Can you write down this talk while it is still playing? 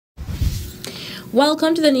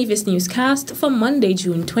Welcome to the Nevis Newscast for Monday,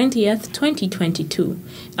 June 20th, 2022.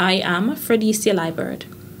 I am Fredicia Liebert.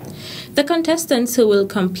 The contestants who will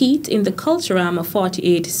compete in the Culturama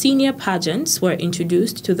 48 senior pageants were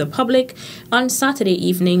introduced to the public on Saturday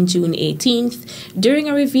evening, June 18th, during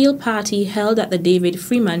a reveal party held at the David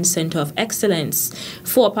Freeman Center of Excellence.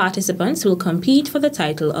 4 participants will compete for the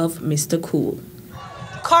title of Mr. Cool.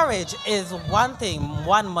 Courage is one thing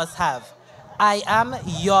one must have. I am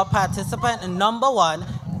your participant number 1,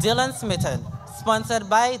 Dylan Smitten, sponsored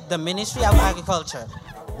by the Ministry of Agriculture.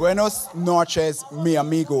 Buenos noches, mi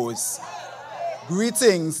amigos.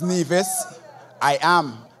 Greetings, Nevis. I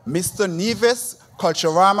am Mr. Nevis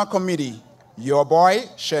Culturama Committee, your boy,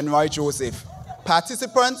 Shenroy Joseph,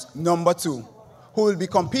 participant number 2, who will be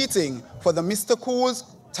competing for the Mr. Cool's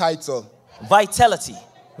title. Vitality,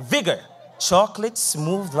 vigor, chocolate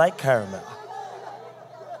smooth like caramel.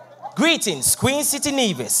 Greetings, Queen City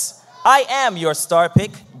Nevis. I am your star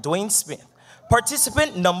pick, Dwayne Smith,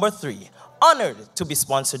 participant number 3, honored to be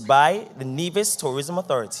sponsored by the Nevis Tourism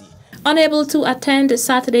Authority. Unable to attend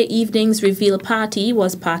Saturday evening's reveal party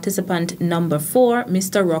was participant number 4,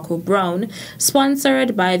 Mr. Rocco Brown,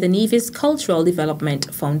 sponsored by the Nevis Cultural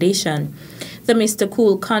Development Foundation. The Mr.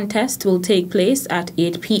 Cool contest will take place at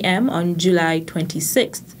 8 p.m. on July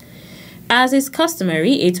 26th. As is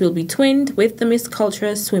customary, it will be twinned with the Miss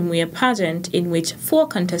Culture Swimwear pageant, in which 4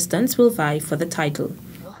 contestants will vie for the title.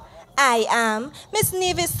 I am Miss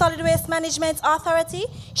Nevis Solid Waste Management Authority,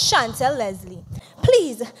 Chantel Leslie.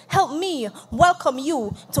 Please help me welcome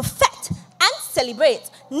you to Fete and celebrate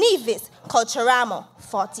Nevis Culturama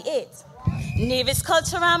 48. Nevis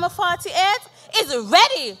Culturama 48 is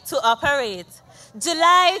ready to operate.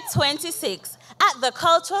 July 26th at the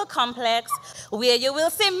Cultural Complex, where you will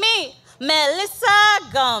see me, Melissa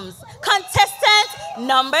Gums, contestant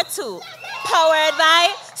number 2, powered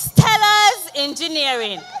by Stella's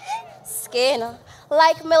Engineering. Skin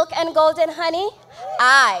like milk and golden honey,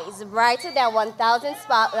 eyes brighter than 1,000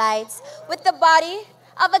 spotlights. With the body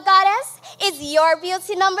of a goddess is your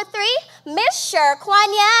beauty number 3, Miss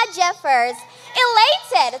Sherquania Jeffers,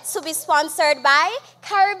 elated to be sponsored by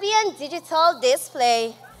Caribbean Digital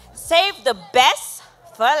Display. Save the best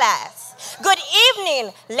for last. Good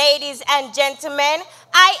evening, ladies and gentlemen.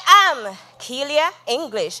 I am Kelia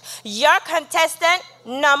English, your contestant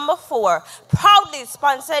number 4, proudly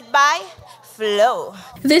sponsored by Flow.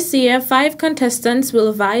 This year, 5 contestants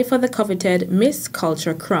will vie for the coveted Miss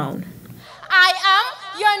Culture crown. I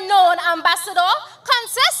am your known ambassador,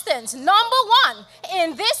 contestant number 1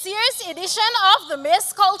 in this year's edition of the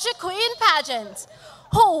Miss Culture Queen pageant.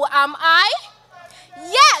 Who am I?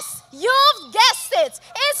 Yes, you've guessed it.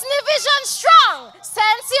 It's Nevision Strong,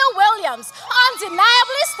 Cynthia Williams,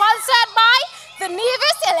 undeniably sponsored by the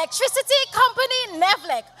Nevis Electricity Company,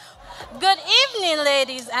 Nevlec. Good evening,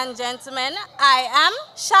 ladies and gentlemen. I am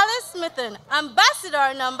Charlotte Smithen,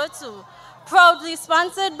 ambassador number 2, proudly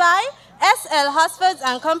sponsored by SL Hosfords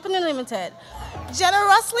and Company Limited.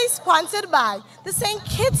 Generously sponsored by the St.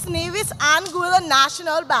 Kitts Nevis Anguilla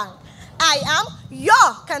National Bank. I am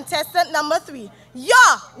your contestant number 3,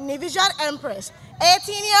 your Nevision Empress,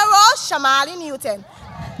 18-year-old Shamali Newton.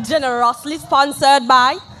 Generously sponsored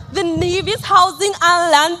by the Nevis Housing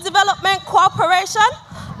and Land Development Corporation.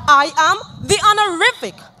 I am the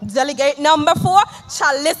honorific delegate number 4,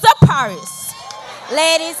 Chalissa Paris.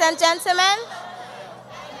 Ladies and gentlemen,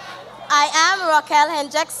 I am Raquel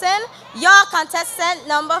Hendrickson, your contestant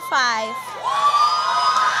number 5.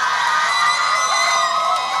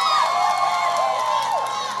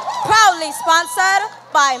 Proudly sponsored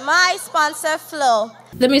by my sponsor, Flo.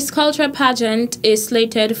 The Miss Culture pageant is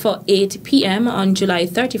slated for 8 p.m. on July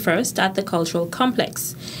 31st at the Cultural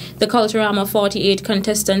Complex. The Culturama 48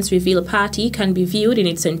 contestants reveal party can be viewed in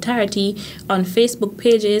its entirety on Facebook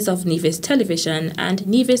pages of Nevis Television and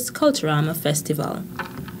Nevis Culturama Festival.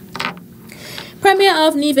 Premier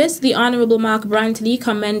of Nevis, the Honorable Mark Brantley,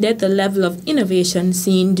 commended the level of innovation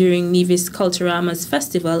seen during Nevis Culturama's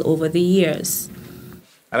festival over the years.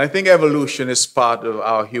 And I think evolution is part of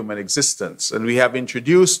our human existence. And we have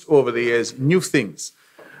introduced over the years new things.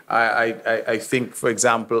 I think, for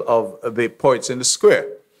example, of the Poets in the Square,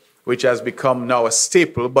 which has become now a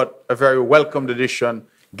staple, but a very welcomed addition,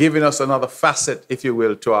 giving us another facet, if you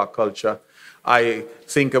will, to our culture. I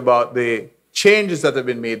think about the changes that have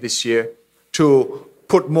been made this year to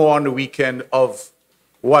put more on the weekend of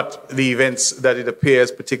what the events that it appears,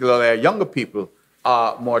 particularly our younger people,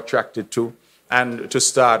 are more attracted to. And to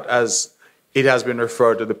start, as it has been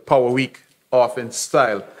referred to, the Power Week off in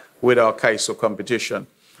style with our Kaiso competition.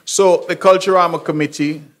 So the Culturama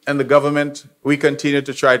Committee and the government, we continue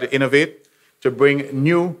to try to innovate, to bring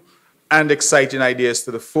new and exciting ideas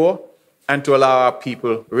to the fore, and to allow our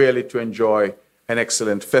people really to enjoy an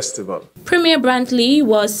excellent festival. Premier Brantley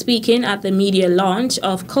was speaking at the media launch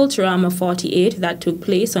of Culturama 48 that took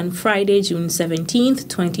place on Friday, June 17th,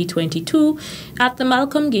 2022 at the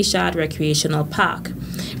Malcolm Gishard Recreational Park.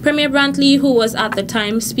 Premier Brantley, who was at the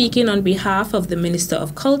time speaking on behalf of the Minister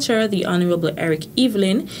of Culture, the Honorable Eric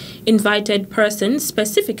Evelyn, invited persons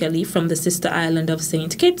specifically from the sister island of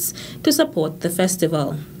St. Kitts to support the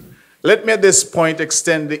festival. Let me at this point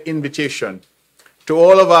extend the invitation to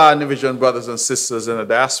all of our Nivision brothers and sisters in the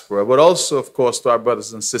diaspora, but also, of course, to our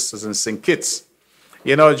brothers and sisters in St. Kitts.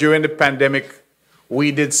 You know, during the pandemic,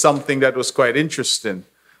 we did something that was quite interesting.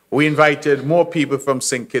 We invited more people from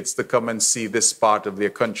St. Kitts to come and see this part of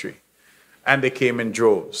their country. And they came in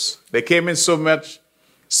droves. They came in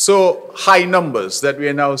so high numbers that we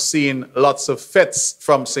are now seeing lots of fetes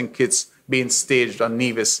from St. Kitts being staged on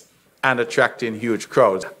Nevis and attracting huge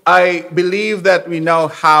crowds. I believe that we now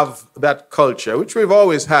have that culture, which we've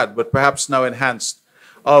always had, but perhaps now enhanced,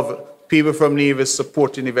 of people from Nevis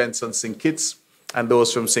supporting events on St. Kitts and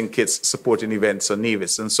those from St. Kitts supporting events on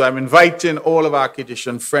Nevis. And so I'm inviting all of our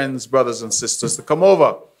Kittitian friends, brothers and sisters to come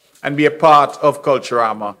over and be a part of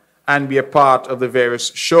Culturama and be a part of the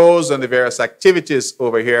various shows and the various activities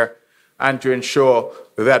over here, and to ensure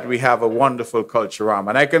that we have a wonderful Culturama.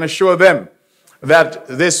 And I can assure them that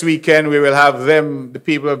this weekend we will have them, the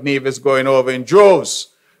people of Nevis, going over in droves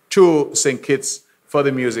to St. Kitts for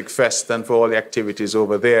the Music Fest and for all the activities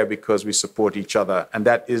over there, because we support each other, and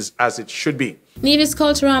that is as it should be. Nevis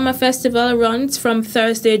Culturama Festival runs from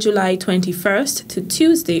Thursday, July 21st to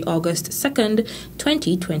Tuesday, August 2nd,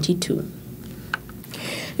 2022.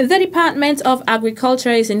 The Department of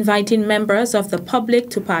Agriculture is inviting members of the public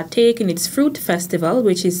to partake in its Fruit Festival,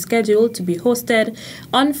 which is scheduled to be hosted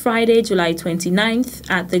on Friday, July 29th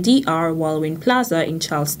at the DR Walwyn Plaza in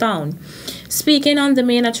Charlestown. Speaking on the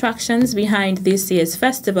main attractions behind this year's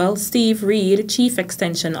festival, Steve Reed, Chief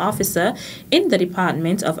Extension Officer in the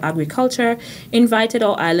Department of Agriculture, invited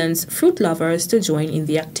our island's fruit lovers to join in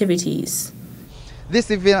the activities. This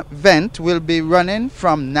event will be running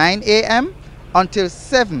from 9 a.m. until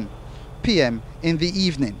 7 p.m. in the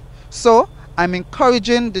evening. So I'm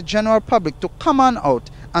encouraging the general public to come on out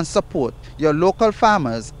and support your local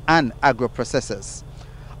farmers and agro-processors.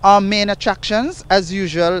 Our main attractions, as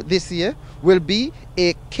usual this year, will be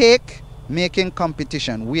a cake making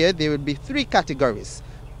competition where there will be 3 categories: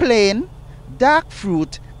 plain, dark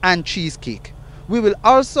fruit, and cheesecake. We will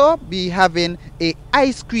also be having an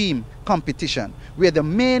ice cream competition where the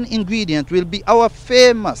main ingredient will be our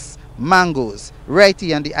famous mangoes right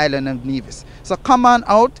here on the island of Nevis. So come on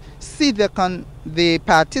out, see the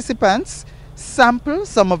participants, sample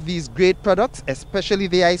some of these great products, especially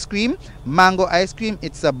the ice cream. Mango ice cream,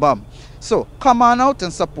 it's a bomb. So come on out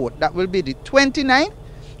and support. That will be the 29th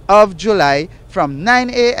of July from 9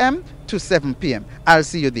 a.m. to 7 p.m. I'll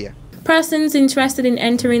see you there. Persons interested in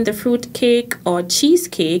entering the fruit cake or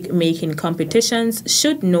cheesecake making competitions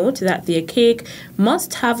should note that their cake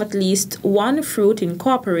must have at least 1 fruit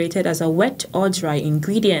incorporated as a wet or dry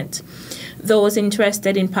ingredient. Those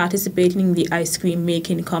interested in participating in the ice cream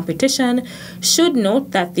making competition should note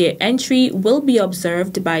that their entry will be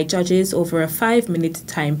observed by judges over a 5-minute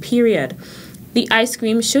time period. The ice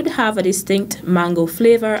cream should have a distinct mango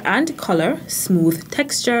flavor and color, smooth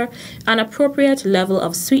texture, an appropriate level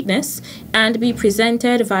of sweetness, and be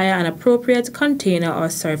presented via an appropriate container or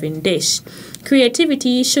serving dish.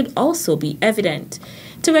 Creativity should also be evident.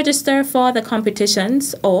 To register for the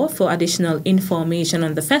competitions or for additional information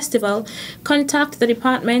on the festival, contact the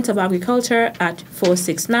Department of Agriculture at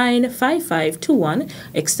 469-5521,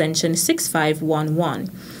 extension 6511.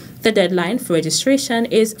 The deadline for registration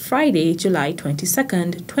is Friday, July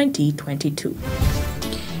 22nd, 2022.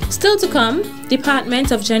 Still to come,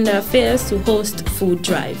 Department of Gender Affairs to host food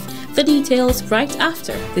drive. The details right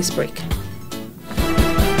after this break.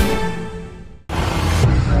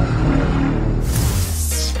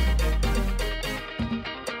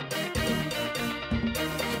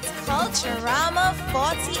 Culturama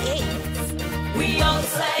 48. We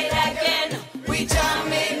outside again, we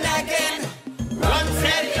jamming again. Run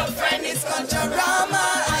tell your friend it's Culturama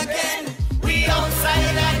again. We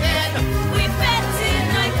outside again, we betting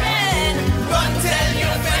again. Run tell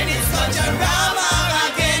your friend it's Culturama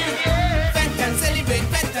again. Bet and celebrate,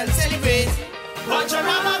 bet and celebrate.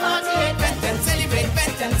 Culturama 48, bet and celebrate,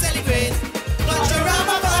 bet and celebrate.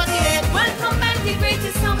 Culturama 48. Welcome back, the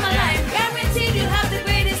greatest summer life. Guaranteed you'll have the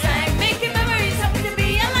greatest time. Making memories, happy to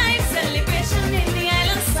be alive. Celebration in the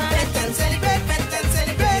island sun. Bet and celebrate, bet and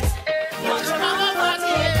celebrate. Culturama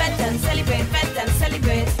 48. Bet and celebrate, bet and celebrate.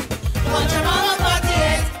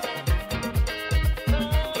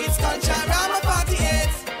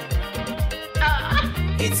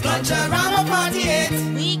 Culturama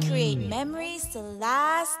 48. We create memories to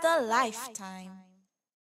last a lifetime.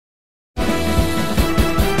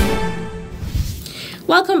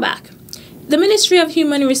 Welcome back. The Ministry of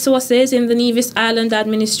Human Resources in the Nevis Island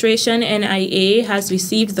Administration, NIA, has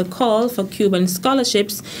received the call for Cuban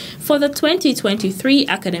scholarships for the 2023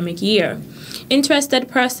 academic year. Interested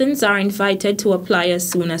persons are invited to apply as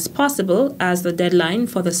soon as possible, as the deadline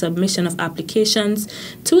for the submission of applications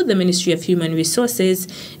to the Ministry of Human Resources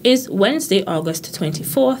is Wednesday, August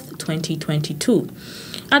 24th, 2022.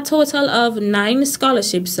 A total of 9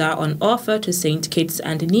 scholarships are on offer to St. Kitts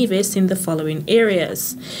and Nevis in the following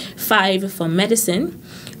areas: 5 for medicine,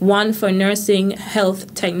 1 for nursing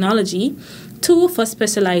health technology, 2 for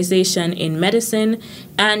specialization in medicine,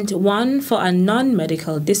 and 1 for a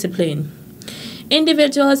non-medical discipline.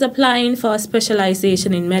 Individuals applying for a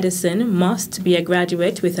specialization in medicine must be a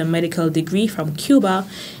graduate with a medical degree from Cuba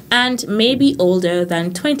and may be older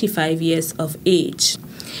than 25 years of age.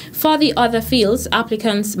 For the other fields,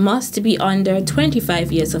 applicants must be under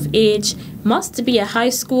 25 years of age, must be a high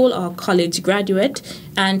school or college graduate,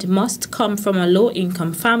 and must come from a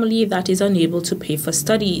low-income family that is unable to pay for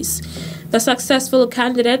studies. The successful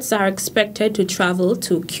candidates are expected to travel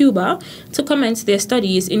to Cuba to commence their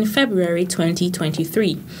studies in February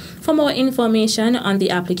 2023. For more information on the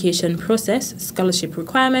application process, scholarship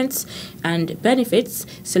requirements and benefits,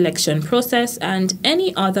 selection process, and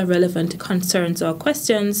any other relevant concerns or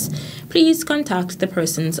questions, please contact the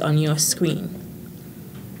persons on your screen.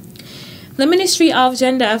 The Ministry of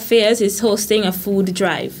Gender Affairs is hosting a food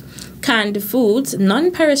drive. Canned foods,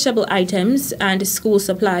 non-perishable items, and school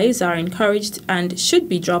supplies are encouraged and should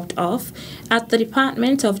be dropped off at the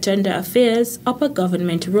Department of Gender Affairs, Upper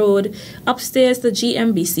Government Road, upstairs the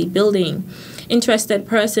GMBC building. Interested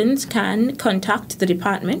persons can contact the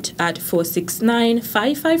department at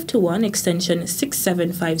 469-5521 extension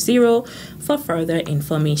 6750 for further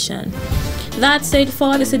information. That's it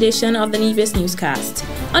for this edition of the Nevis Newscast.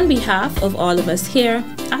 On behalf of all of us here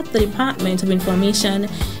at the Department of Information,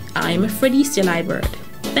 I'm Freddie Liebert.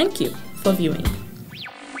 Thank you for viewing.